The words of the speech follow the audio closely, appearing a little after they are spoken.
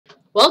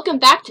Welcome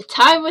back to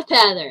Time with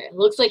Heather.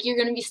 Looks like you're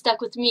going to be stuck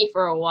with me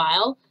for a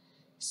while.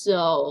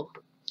 So,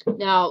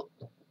 now,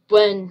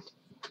 when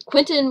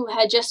Quentin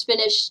had just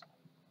finished,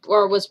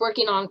 or was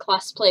working on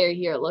class player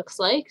here, it looks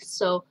like.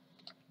 So,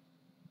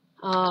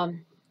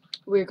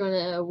 we're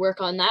going to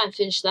work on that and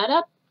finish that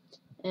up.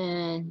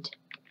 And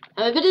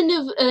I'm a bit of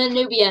a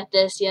newbie at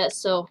this yet,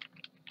 so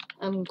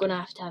I'm going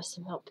to have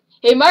some help.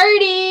 Hey,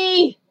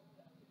 Marty!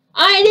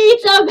 I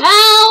need some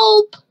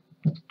help!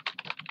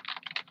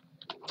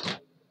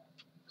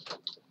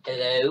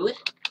 Hello?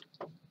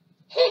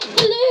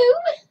 Hello?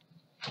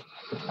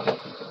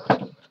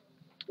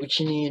 What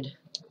you need?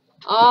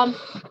 I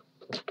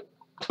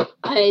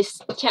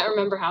can't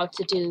remember how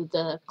to do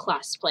the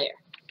class player.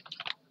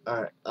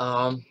 Alright,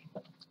 I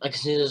can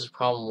see there's a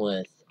problem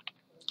with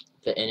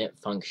the init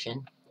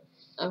function.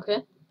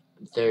 Okay.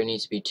 There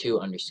needs to be 2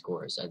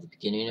 underscores at the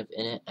beginning of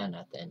init and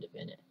at the end of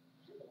init.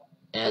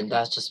 And Okay.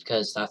 that's just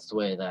because that's the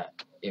way that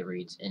it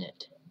reads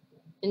init.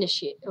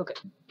 Initiate. Okay.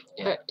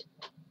 Yeah.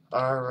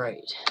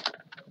 Alright.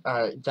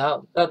 Alright,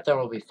 that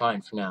will be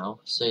fine for now.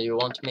 So you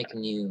want to make a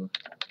new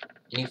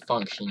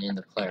function in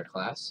the player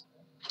class.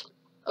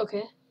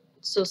 Okay.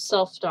 So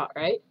self dot,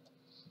 right?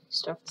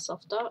 Start with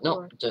self dot? No,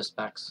 or? just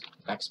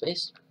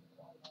backspace.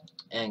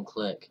 And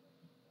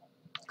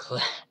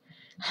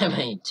I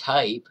mean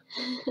type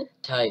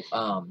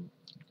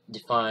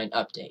define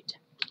update.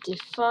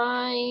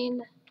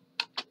 Define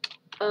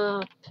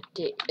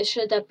update.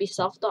 Should that be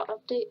self dot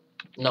update?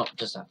 No,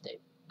 just update.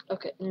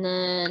 Okay. And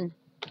then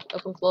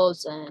open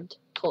close and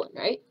colon,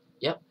 right?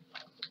 Yep.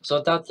 So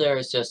without there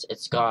is just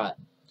it's got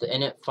the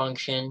init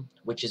function,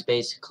 which is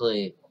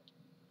basically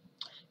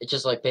it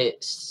just like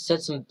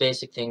sets some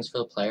basic things for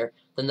the player.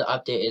 Then the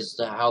update is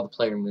how the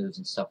player moves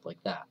and stuff like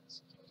that.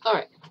 All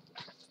right.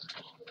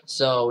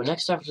 So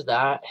next after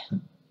that,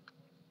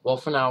 well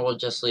for now we'll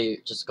just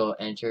go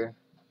enter.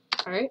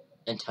 All right.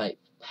 And type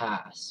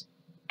pass.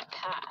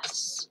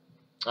 Pass.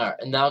 All right,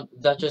 and now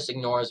that just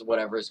ignores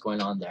whatever is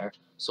going on there.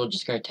 So we're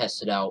just gonna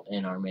test it out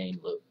in our main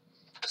loop.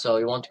 So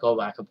you want to go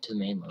back up to the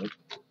main loop.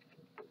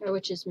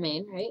 Which is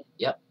main, right?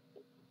 Yep.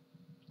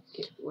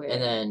 Okay, where?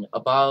 And then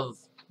above,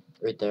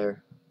 right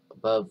there,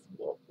 above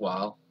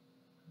while.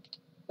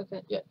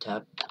 Okay. Yeah,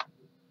 tab.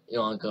 You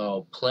want to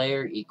go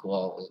player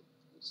equals.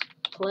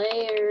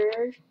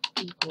 Player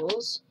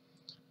equals.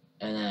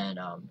 And then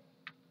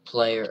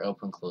player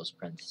open close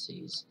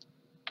parentheses.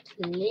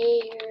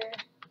 Player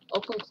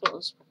open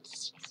close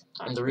parentheses.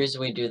 And the reason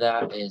we do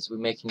that is we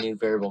make a new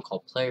variable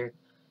called player,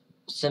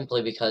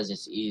 simply because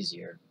it's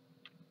easier.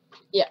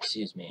 Yeah.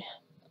 Excuse me.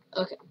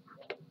 Okay.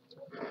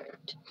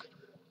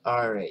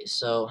 Alright,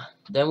 so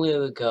then we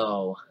would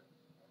go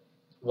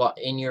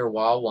in your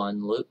while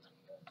one loop.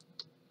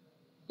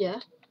 Yeah.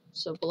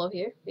 So below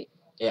here. Wait.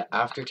 Yeah,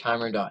 after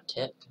timer dot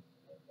tick.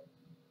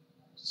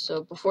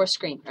 So before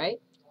screen, right?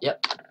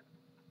 Yep.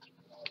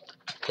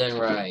 Then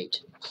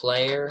write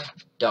player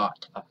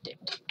dot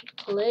update.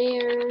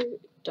 Player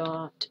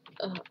dot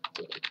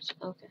update.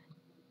 Okay.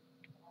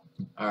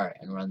 Alright,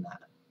 and run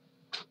that.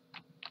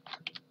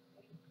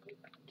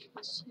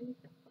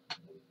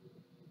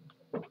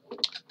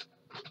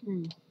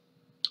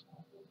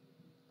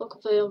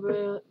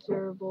 Local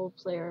variable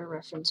player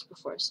reference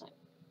before assign.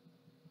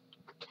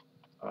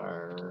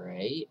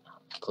 Alright,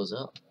 close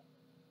up.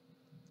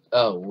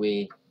 Oh,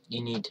 you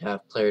need to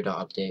have player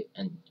dot update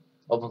and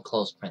open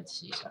close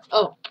parentheses after.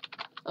 Oh,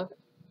 okay.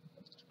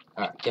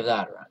 Alright, give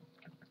that a run.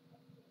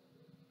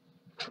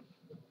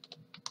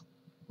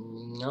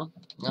 No,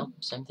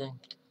 same thing.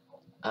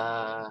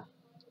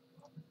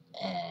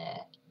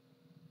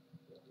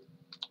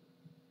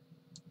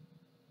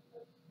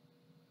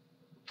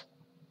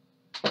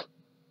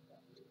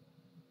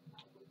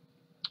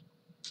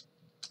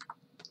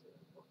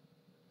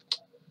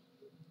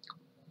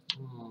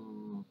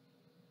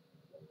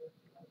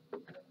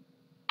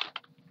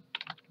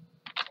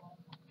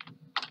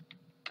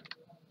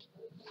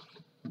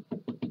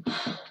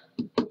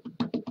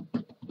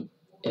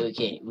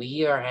 Okay,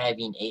 we are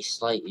having a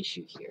slight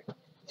issue here.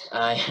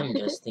 I am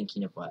just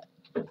thinking of what.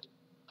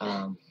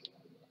 Do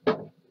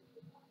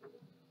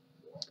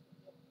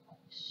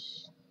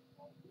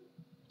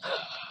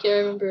you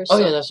remember? Oh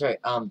yeah, that's right.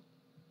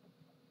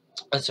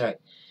 That's right.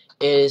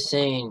 It is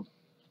saying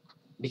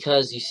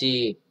because you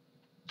see,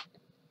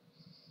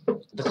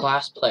 the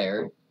class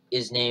player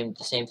is named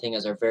the same thing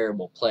as our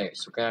variable player,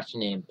 so we're gonna have to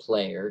name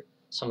player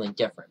something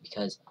different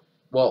because,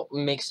 well, it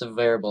makes the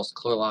variables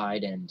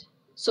collide and.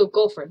 So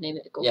Gopher, name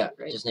it Gopher, yeah,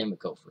 right? just name it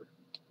Gopher.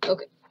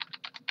 Okay.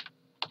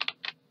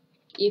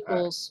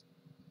 Equals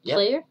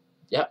player?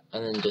 Yep,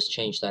 and then just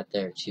change that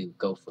there to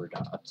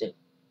Gopher.update.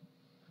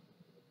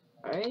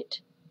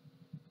 Alright.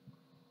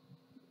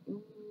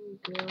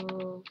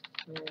 Gopher.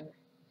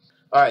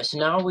 Alright, so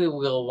now we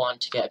will want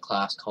to get a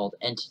class called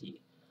entity.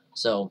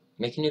 So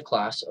make a new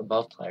class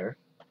above player.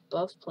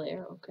 Above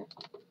player, okay.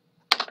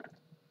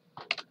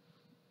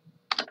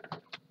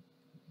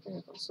 There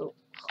we go. So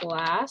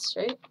class,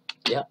 right?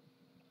 Yep.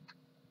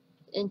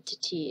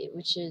 Entity,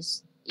 which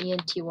is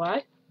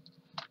ENTY?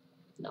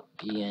 No.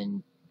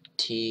 ENTY.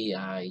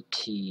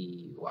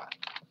 T-I-T-Y.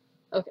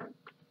 Okay.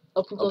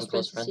 Open close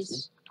Close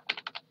parentheses.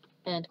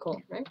 And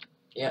colon, right?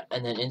 Yeah,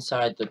 and then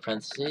inside the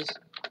parentheses,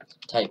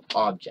 type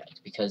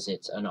object, because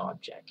it's an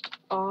object.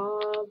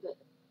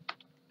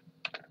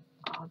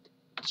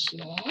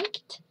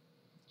 Object?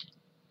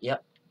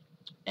 Yep.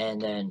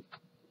 And then,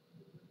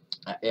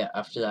 yeah,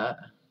 after that,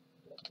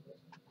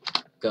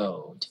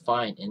 go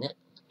define init.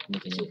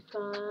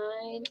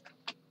 Define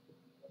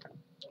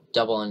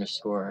double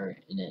underscore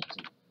init.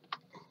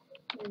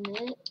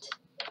 init.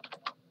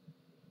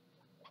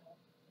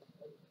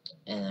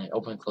 And then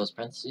open close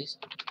parentheses.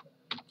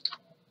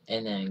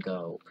 And then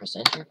go press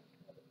enter.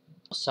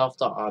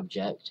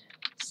 Self.object.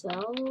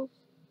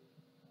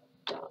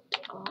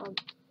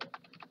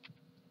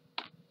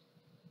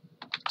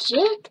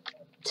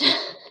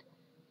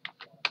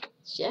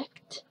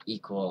 Object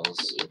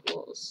equals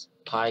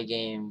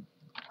pygame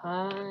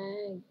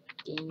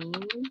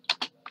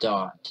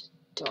dot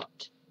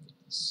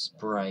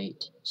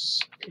sprite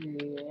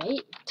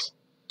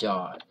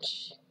dot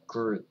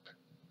group.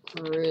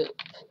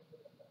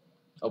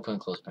 Open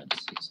and close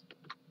parentheses.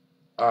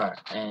 Alright,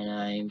 and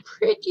I'm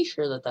pretty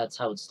sure that that's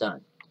how it's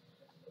done.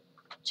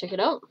 Check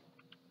it out.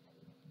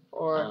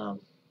 Or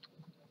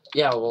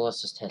yeah, well,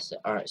 let's just test it.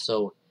 Alright,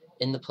 so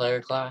in the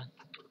player class.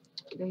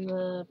 Okay.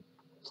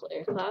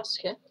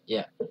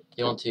 Yeah,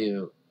 you want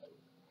to,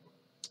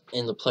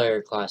 in the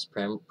player class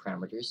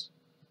parameters,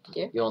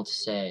 yeah. You want to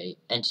say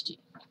entity,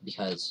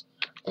 because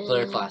the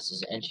player class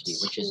is an entity,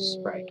 which is a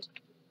sprite.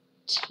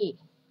 T.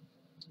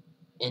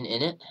 In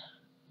init,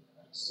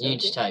 you need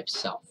to type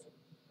self.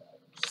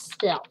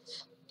 Self.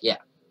 Yeah.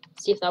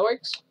 See if that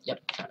works?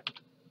 Yep, try it.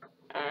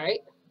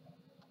 Alright.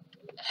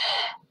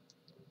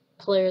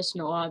 Players,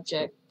 no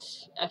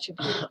object,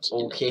 attribute.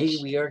 Okay,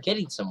 image. we are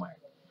getting somewhere.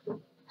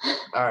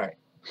 Alright.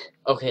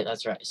 Okay,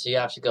 that's right. So you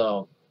have to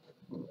go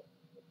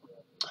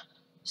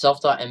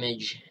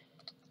self.image.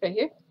 Right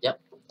here?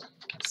 Yep.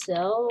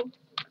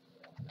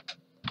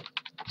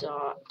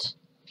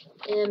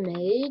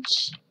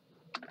 Self.image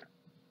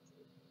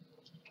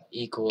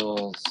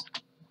equals,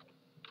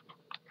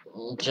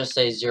 we'll just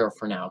say 0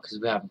 for now, because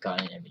we haven't got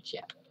an image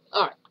yet.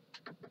 Alright.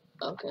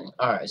 Okay.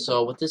 Alright,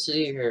 so what this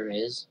here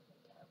is,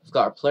 we've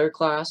got our player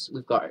class,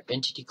 we've got our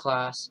entity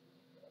class,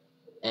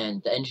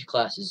 and the entity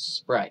class is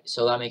sprite,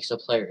 so that makes a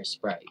player a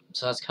sprite.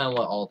 So that's kind of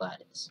what all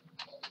that is.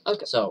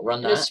 Okay. So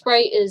run that. The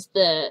sprite is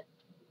the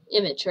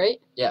image,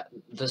 right? Yeah,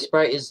 the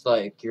sprite is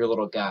like your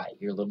little guy,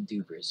 your little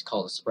duper is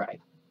called a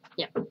sprite.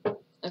 Yeah.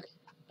 Okay.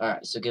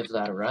 Alright, so give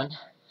that a run.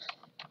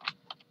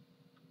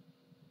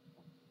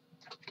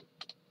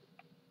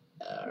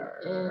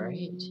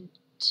 Alright.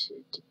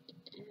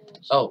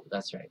 Oh,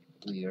 that's right.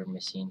 We are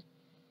missing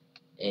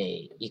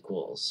a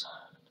equals.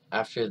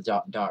 After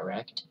the dot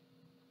rect,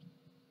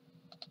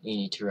 you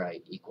need to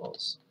write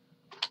equals.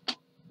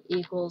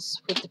 Equals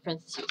with the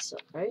parentheses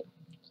up, right?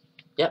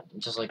 Yep,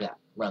 just like that.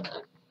 Run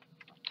that.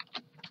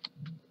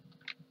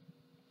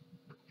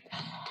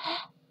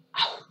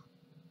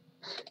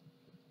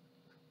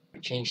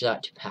 Change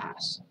that to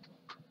pass.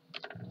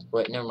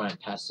 Wait, never mind.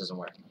 Pass doesn't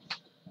work.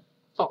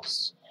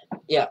 False.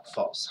 Yeah,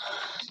 false.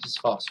 Just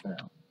false for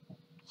now.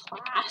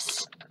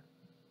 Class.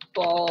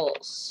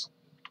 False.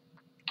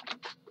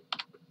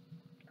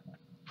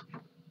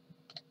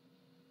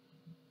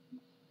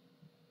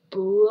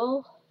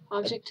 Bool.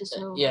 Object is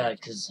no. Yeah,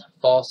 because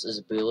false is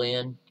a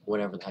boolean,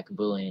 whatever the heck a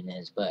boolean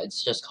is, but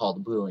it's just called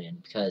a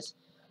boolean because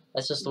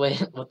that's just the way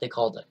what they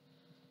called it.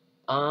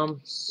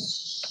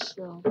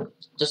 So.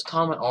 Just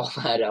comment all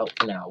that out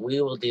for now.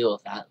 We will deal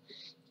with that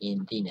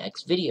in the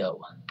next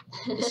video.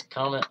 Just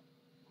comment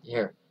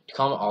here. To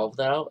comment all of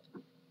that out,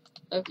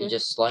 Okay. you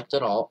just select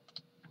it all.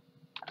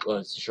 Well,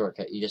 it's a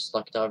shortcut. You just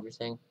select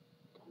everything,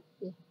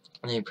 yeah.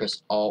 And then you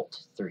press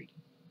Alt 3.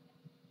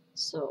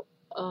 So,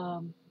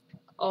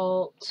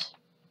 Alt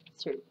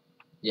 3.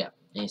 Yeah,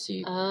 and you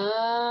see.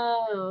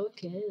 Oh,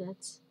 okay,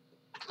 that's.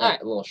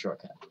 Alright, a little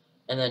shortcut.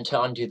 And then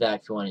to undo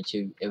that, if you wanted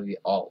to, it would be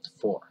Alt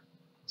 4.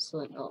 So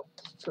then Alt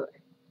 4.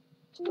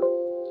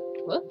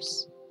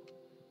 Whoops.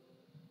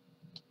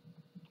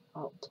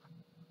 Alt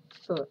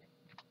 4.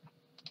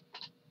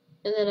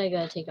 And then I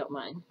gotta take out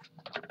mine.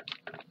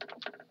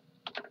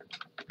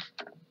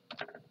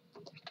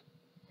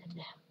 And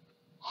now.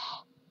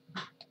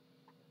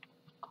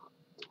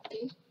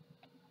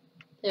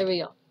 There we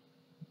go.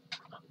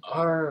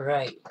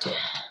 Alright.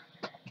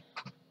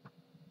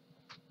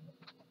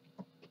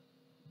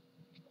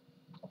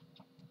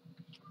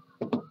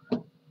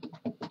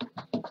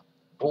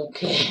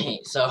 Okay,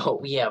 so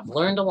we have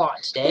learned a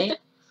lot today.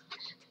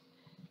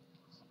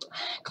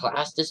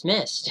 Class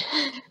dismissed.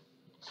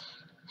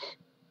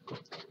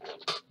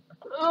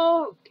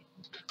 Oh.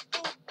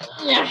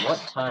 What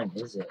time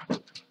is it?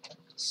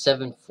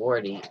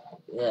 7:40.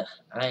 Ugh,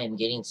 I am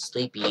getting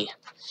sleepy.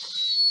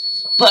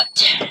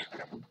 But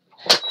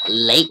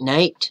late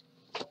night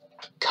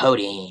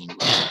coding.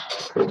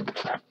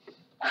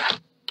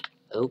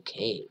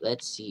 Okay,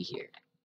 let's see here.